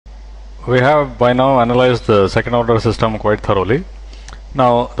we have by now analyzed the second order system quite thoroughly.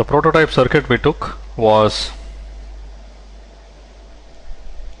 Now the prototype circuit we took was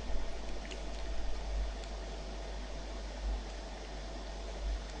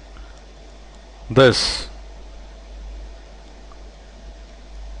this.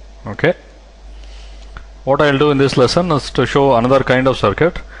 Okay. What I will do in this lesson is to show another kind of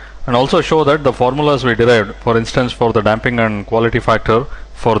circuit and also show that the formulas we derived, for instance for the damping and quality factor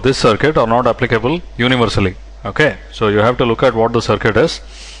for this circuit, are not applicable universally. Okay, so you have to look at what the circuit is,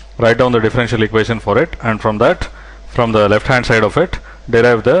 write down the differential equation for it, and from that, from the left hand side of it,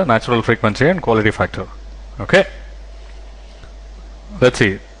 derive the natural frequency and quality factor. Okay, let's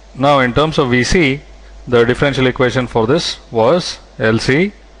see. Now in terms of VC, the differential equation for this was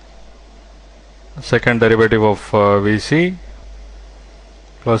LC, second derivative of VC,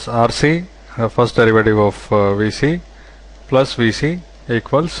 plus RC, first derivative of VC, plus VC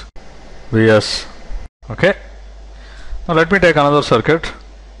equals Vs. Okay. Now let me take another circuit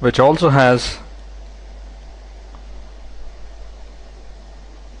which also has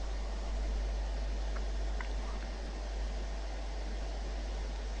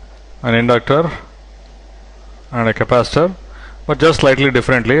an inductor and a capacitor, but just slightly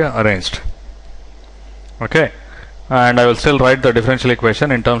differently arranged. Okay, and I will still write the differential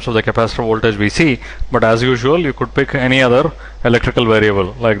equation in terms of the capacitor voltage VC, but as usual you could pick any other electrical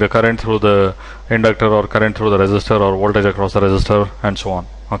variable like the current through the inductor or current through the resistor or voltage across the resistor and so on.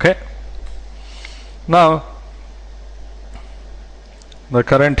 Okay, now the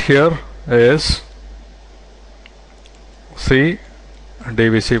current here is C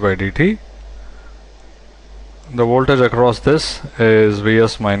dVc by dt. The voltage across this is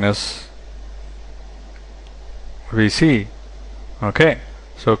Vs minus Vc. Okay,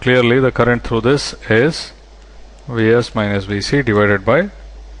 so clearly the current through this is Vs minus Vc divided by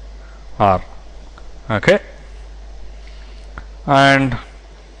R. Okay, and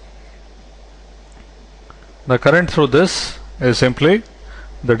the current through this is simply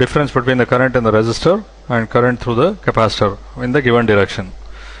the difference between the current in the resistor and current through the capacitor in the given direction.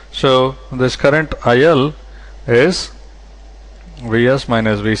 So this current IL is Vs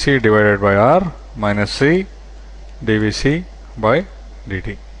minus Vc divided by R minus C dVc by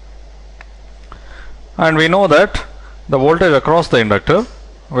dt. And we know that the voltage across the inductor,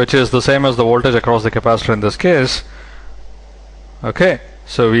 which is the same as the voltage across the capacitor in this case, okay,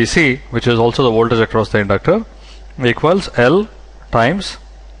 so Vc, which is also the voltage across the inductor, equals L times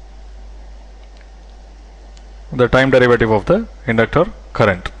the time derivative of the inductor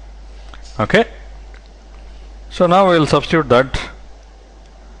current. Okay, so now we will substitute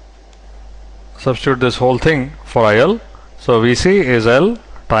this whole thing for IL. So Vc is L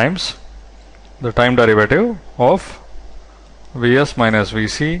times the time derivative of Vs minus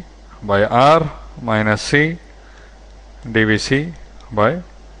Vc by R minus C dVc by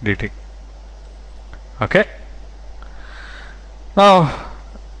dt. Okay, now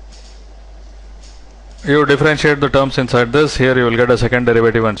you differentiate the terms inside this. Here you will get a second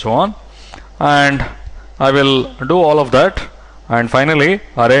derivative and so on, and I will do all of that and finally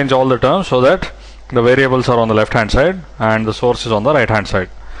arrange all the terms so that the variables are on the left hand side and the source is on the right hand side.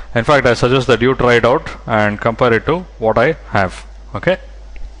 In fact, I suggest that you try it out and compare it to what I have. Okay,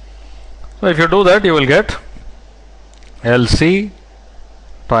 so if you do that, you will get LC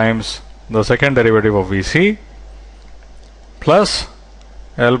times the second derivative of Vc plus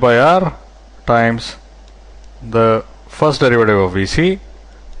L by R times the first derivative of Vc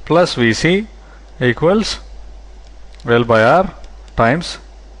plus Vc equals L by R times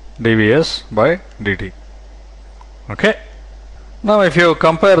dVs by dt. Okay, now if you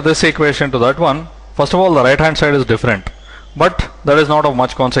compare this equation to that one, first of all the right hand side is different, but that is not of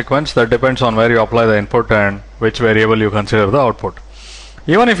much consequence. That depends on where you apply the input and which variable you consider the output.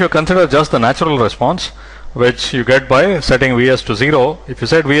 Even if you consider just the natural response, which you get by setting Vs to 0, if you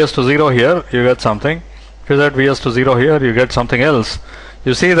set Vs to 0 here, you get something. If you set Vs to 0 here, you get something else.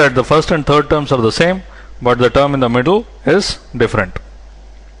 You see that the first and third terms are the same, but the term in the middle is different.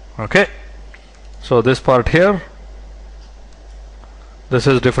 Okay, so this part here, this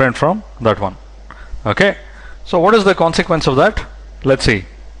is different from that one. Okay, so what is the consequence of that? Let's see.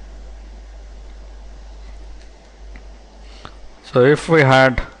 So if we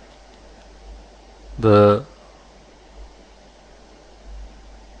had the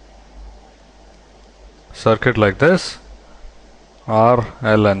circuit like this, R,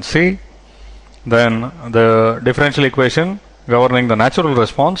 L and C, then the differential equation governing the natural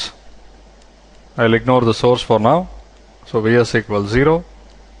response, I will ignore the source for now, so Vs equals 0,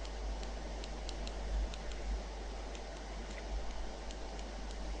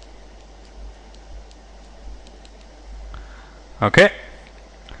 Okay.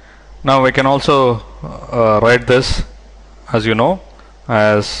 Now we can also write this, as you know,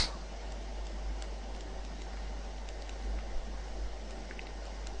 as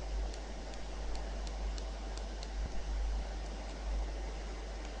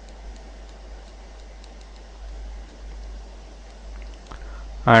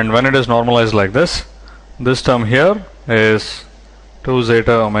and when it is normalized like this term here is 2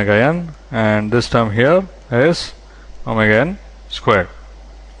 zeta omega n and this term here is omega n squared.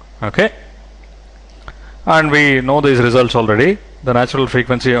 Okay, and we know these results already. The natural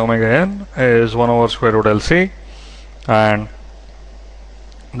frequency omega n is 1 over square root LC and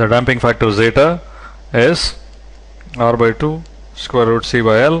the damping factor zeta is r by 2 square root C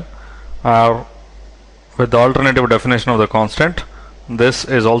by L, or with the alternative definition of the constant, this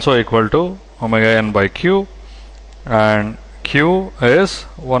is also equal to omega n by q, and q is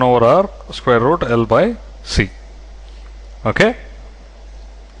 1 over r square root L by C. Okay.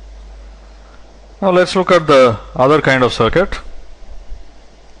 Now let's look at the other kind of circuit.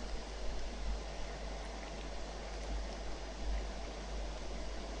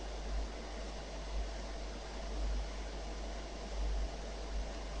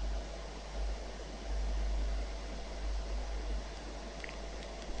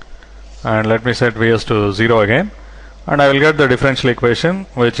 And let me set Vs to 0 again, and I will get the differential equation,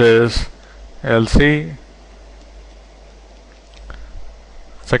 which is LC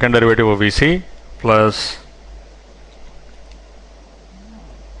second derivative of Vc plus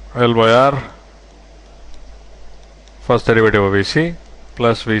L by R first derivative of Vc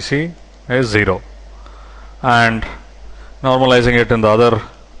plus Vc is 0, and normalizing it in the other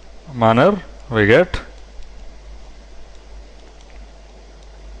manner we get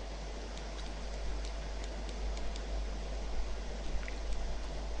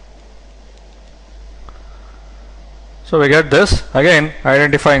so we get this again,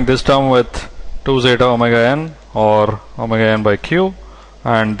 identifying this term with 2 zeta omega n or omega n by q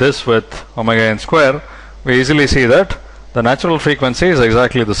and this with omega n square. We easily see that the natural frequency is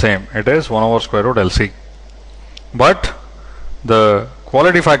exactly the same. It is 1 over square root LC, but the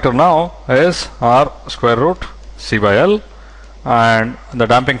quality factor now is r square root C by L and the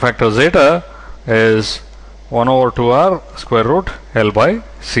damping factor zeta is 1 over 2r square root L by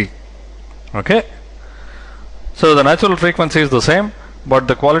C. Okay. So the natural frequency is the same, but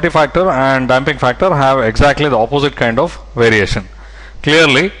the quality factor and damping factor have exactly the opposite kind of variation.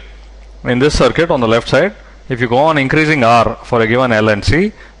 Clearly, in this circuit on the left side, if you go on increasing R for a given L and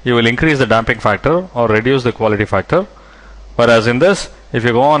C, you will increase the damping factor or reduce the quality factor. Whereas in this, if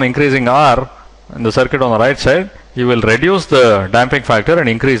you go on increasing R in the circuit on the right side, you will reduce the damping factor and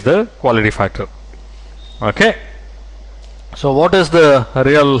increase the quality factor. Okay. So what is the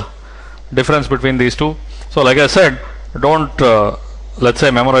real difference between these two? So like I said, don't let's say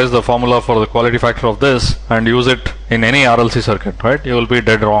memorize the formula for the quality factor of this and use it in any RLC circuit, right? You will be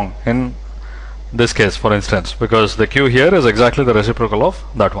dead wrong in this case, for instance, because the Q here is exactly the reciprocal of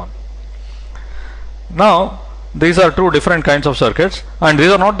that one. Now these are two different kinds of circuits, and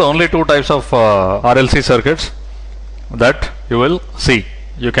these are not the only two types of RLC circuits that you will see.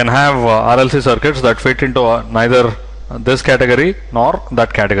 You can have RLC circuits that fit into neither this category nor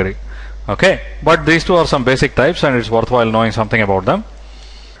that category. Okay, but these two are some basic types and it's worthwhile knowing something about them.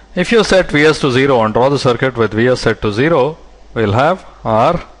 If you set Vs to 0 and draw the circuit with Vs set to 0, we'll have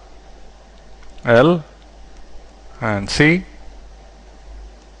R, L and C.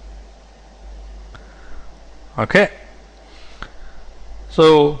 Okay,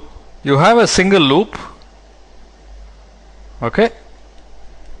 so you have a single loop. Okay,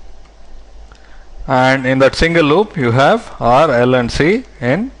 and in that single loop you have R, L and C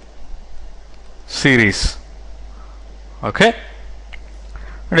in series. Okay,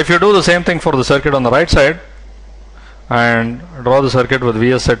 and if you do the same thing for the circuit on the right side and draw the circuit with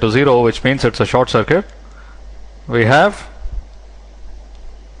Vs set to 0, which means it's a short circuit, we have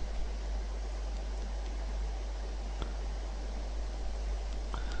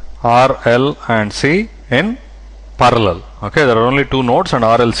R, L and C in parallel. Okay, there are only two nodes and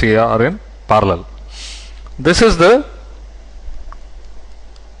R, L, C are in parallel. This is the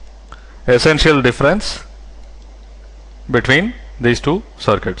essential difference between these two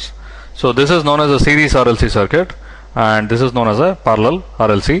circuits. So this is known as a series RLC circuit and this is known as a parallel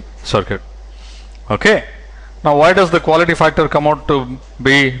RLC circuit. Okay, now why does the quality factor come out to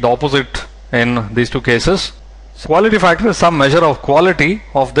be the opposite in these two cases? Quality factor is some measure of quality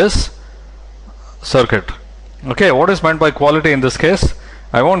of this circuit. Okay, what is meant by quality in this case?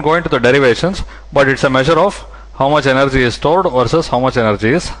 I won't go into the derivations, but it's a measure of how much energy is stored versus how much energy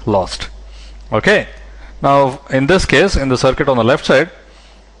is lost. Okay, Now in this case, in the circuit on the left side,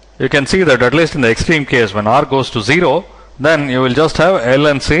 you can see that at least in the extreme case, when R goes to 0, then you will just have L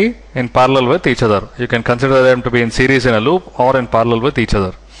and C in parallel with each other. You can consider them to be in series in a loop or in parallel with each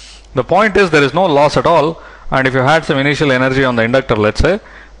other. The point is there is no loss at all, and if you had some initial energy on the inductor, let's say,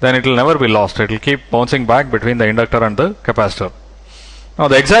 then it will never be lost. It will keep bouncing back between the inductor and the capacitor. Now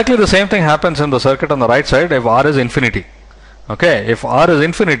exactly the same thing happens in the circuit on the right side if R is infinity. Okay, if R is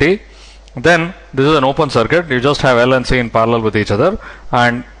infinity, then this is an open circuit. You just have L and C in parallel with each other,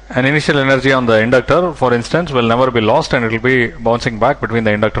 and an initial energy on the inductor, for instance, will never be lost, and it will be bouncing back between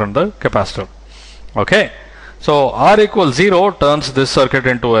the inductor and the capacitor. Okay, so R equals 0 turns this circuit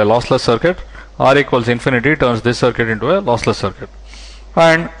into a lossless circuit. R equals infinity turns this circuit into a lossless circuit,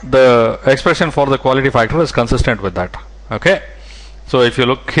 and the expression for the quality factor is consistent with that. Okay, so if you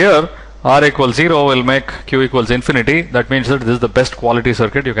look here, R equals 0 will make Q equals infinity. That means that this is the best quality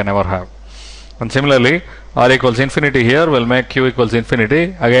circuit you can ever have. And similarly, R equals infinity here will make Q equals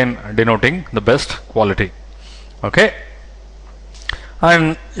infinity, again denoting the best quality. Okay,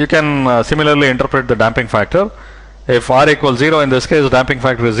 and you can similarly interpret the damping factor. If R equals 0, in this case damping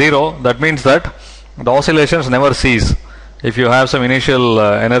factor is 0, that means that the oscillations never cease. If you have some initial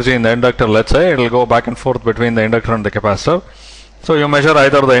energy in the inductor, let's say, it will go back and forth between the inductor and the capacitor. So you measure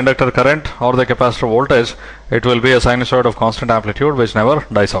either the inductor current or the capacitor voltage, it will be a sinusoid of constant amplitude which never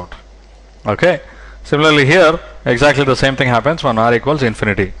dies out. Okay, similarly here exactly the same thing happens when R equals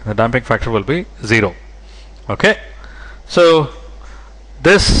infinity. The damping factor will be 0. Okay, so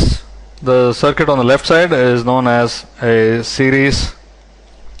the circuit on the left side is known as a series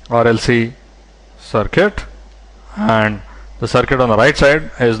RLC circuit, and the circuit on the right side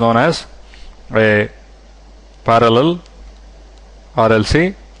is known as a parallel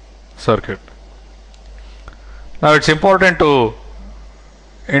RLC circuit. Now it's important to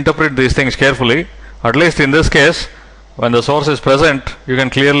interpret these things carefully. At least in this case, when the source is present, you can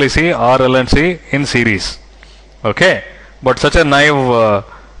clearly see R, L and C in series. Okay, but such a naive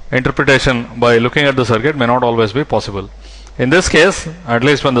interpretation by looking at the circuit may not always be possible. In this case, at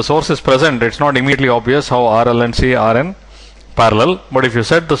least when the source is present, it's not immediately obvious how R, L and C are in parallel, but if you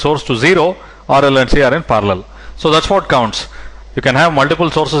set the source to 0, R, L and C are in parallel. So that's what counts. You can have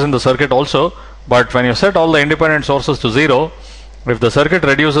multiple sources in the circuit also, but when you set all the independent sources to 0, if the circuit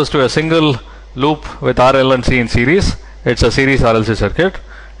reduces to a single loop with R, L and C in series, it's a series RLC circuit.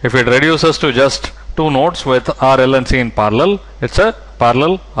 If it reduces to just two nodes with R, L and C in parallel, it's a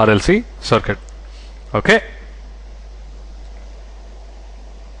parallel RLC circuit. Okay.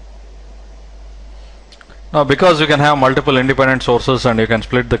 Now because you can have multiple independent sources and you can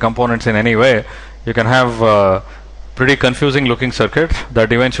split the components in any way, you can have pretty confusing looking circuit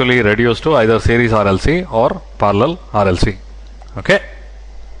that eventually reduce to either series RLC or parallel RLC. Okay.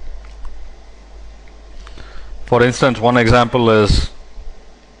 For instance, one example is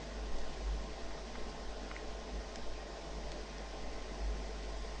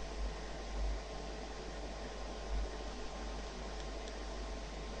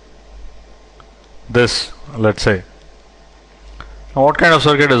this, let's say. Now what kind of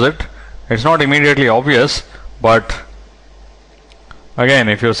circuit is it? It's not immediately obvious, but again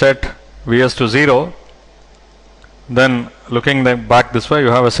if you set Vs to 0, then looking back this way, you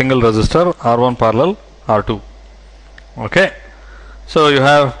have a single resistor R1 parallel R2. Okay, so you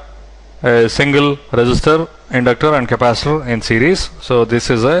have a single resistor, inductor and capacitor in series. So this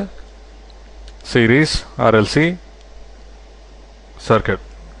is a series RLC circuit.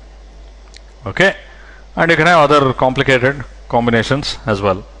 Okay, and you can have other complicated combinations as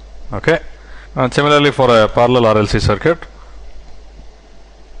well. Okay, and similarly for a parallel RLC circuit,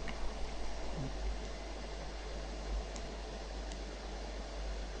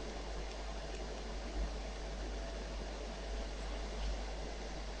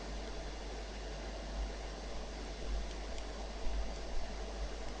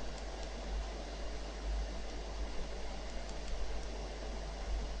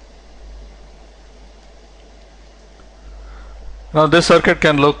 now this circuit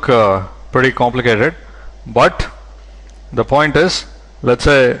can look pretty complicated, but the point is, let's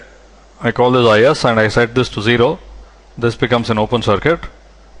say I call this IS and I set this to 0, this becomes an open circuit,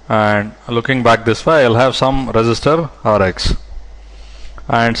 and looking back this way I'll have some resistor Rx,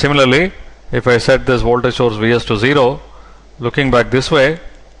 and similarly if I set this voltage source Vs to 0, looking back this way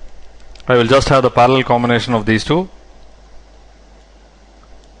I will just have the parallel combination of these two.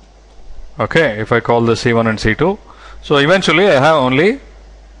 Okay, if I call this C1 and C2, so eventually I have only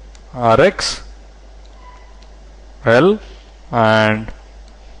Rx, L and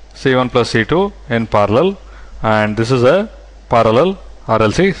C1 plus C2 in parallel, and this is a parallel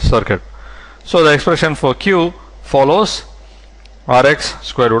RLC circuit. So the expression for Q follows Rx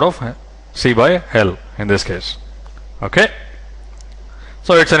square root of C by L in this case. Okay.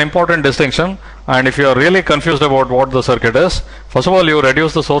 So it's an important distinction, and if you are really confused about what the circuit is, first of all you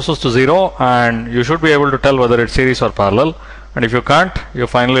reduce the sources to 0 and you should be able to tell whether it's series or parallel, and if you can't, you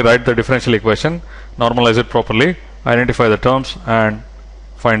finally write the differential equation, normalize it properly, identify the terms and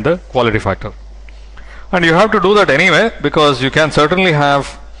find the quality factor. And you have to do that anyway, because you can certainly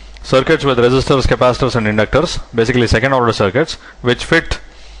have circuits with resistors, capacitors and inductors, basically second order circuits, which fit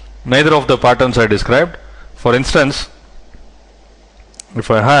neither of the patterns I described. For instance, if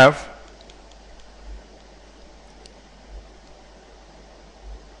I have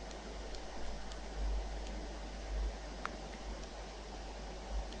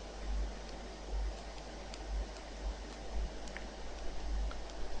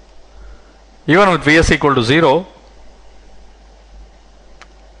even with Vs equal to 0,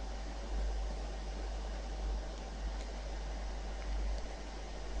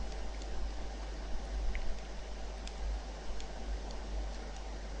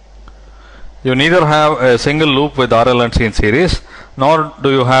 you neither have a single loop with RL and C in series, nor do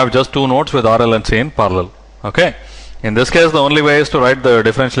you have just two nodes with RL and C in parallel. Okay. In this case, the only way is to write the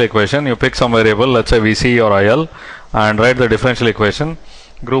differential equation. You pick some variable, let's say Vc or IL, and write the differential equation,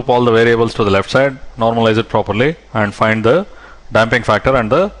 group all the variables to the left side, normalize it properly, and find the damping factor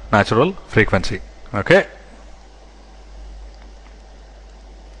and the natural frequency. Okay.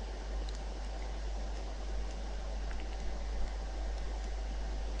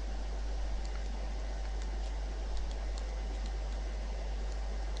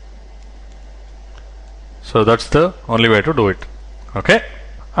 So that's the only way to do it. Okay.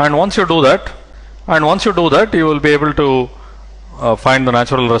 And once you do that, you will be able to find the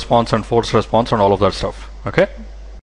natural response and force response and all of that stuff. Okay.